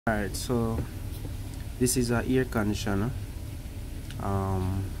Alright, so this is a air conditioner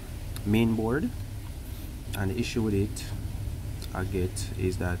main board, and the issue with it I get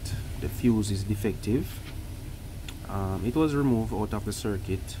is that the fuse is defective. It was removed out of the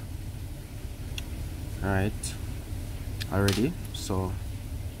circuit already, so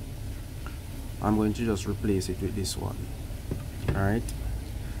I'm going to just replace it with this one. Alright,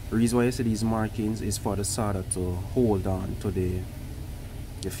 the reason why I see these markings is for the solder to hold on to the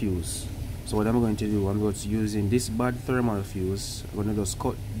fuse. So what I'm going to do, I'm going to using this bad thermal fuse. I'm going to just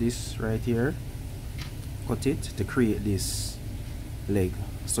cut this right here, cut it to create this leg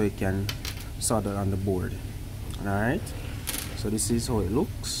so it can solder on the board. Alright, so this is how it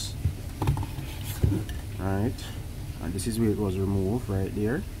looks. Alright, and this is where it was removed, right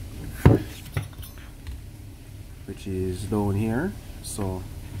there, which is down here. So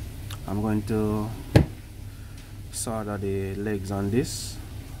I'm going to solder the legs on this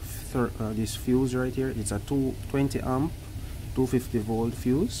fuse right here. It's a 220 amp 250 volt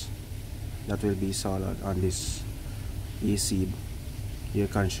fuse that will be soldered on this AC air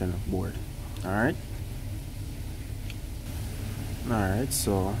conditioner board. Alright,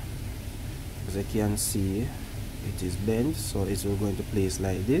 so as I can see, it is bent, so it's going to place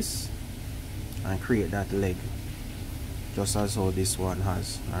like this and create that leg just as how this one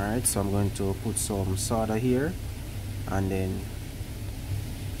has. Alright, so I'm going to put some solder here and then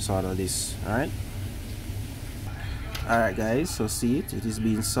solder this. Alright guys, so see it is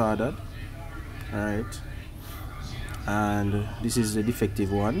being soldered. Alright, and this is the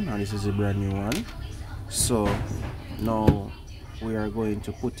defective one and this is the brand new one. So now we are going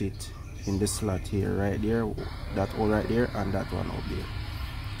to put it in the slot here, right there, that hole right there and that one up there,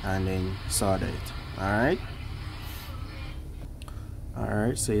 and then solder it.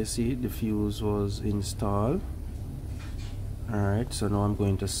 Alright, so you see the fuse was installed. Alright, so now I'm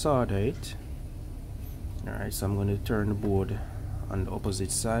going to solder it. Alright, so I'm going to turn the board on the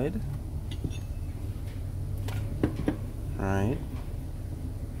opposite side. Alright,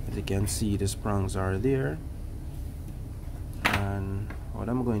 as you can see, the prongs are there, and what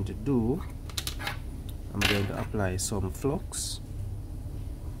I'm going to do, I'm going to apply some flux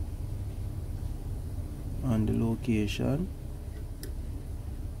on the location.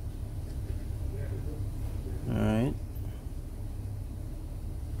 Alright,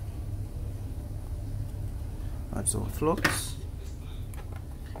 add some flux,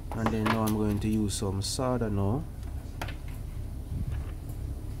 and then now I'm going to use some solder now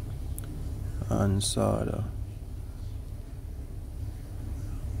and solder.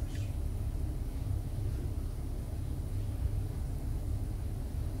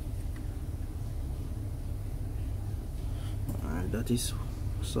 Alright, that is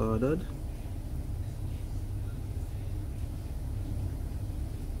soldered.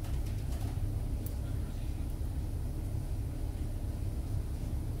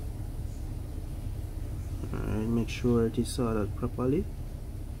 Make sure it is soldered properly.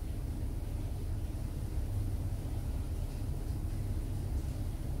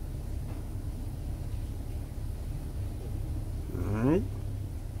 Alright,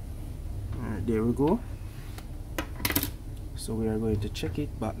 there we go. So we are going to check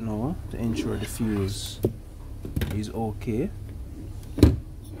it back now to ensure the fuse is okay.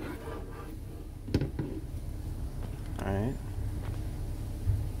 Alright,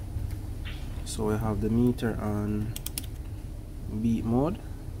 so we have the meter on beat mode.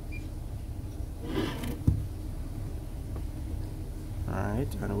 Alright,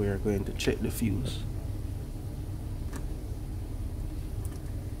 and we are going to check the fuse.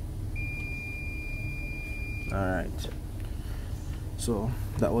 Alright, so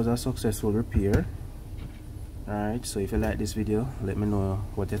that was a successful repair. Alright, so if you like this video, let me know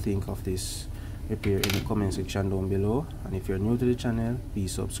what you think of this repair in the comment section down below, and if you're new to the channel,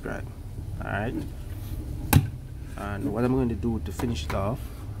 please subscribe. Alright, and what I'm going to do to finish it off,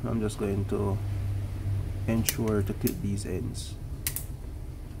 I'm just going to ensure to clip these ends.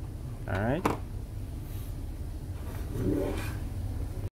 Alright.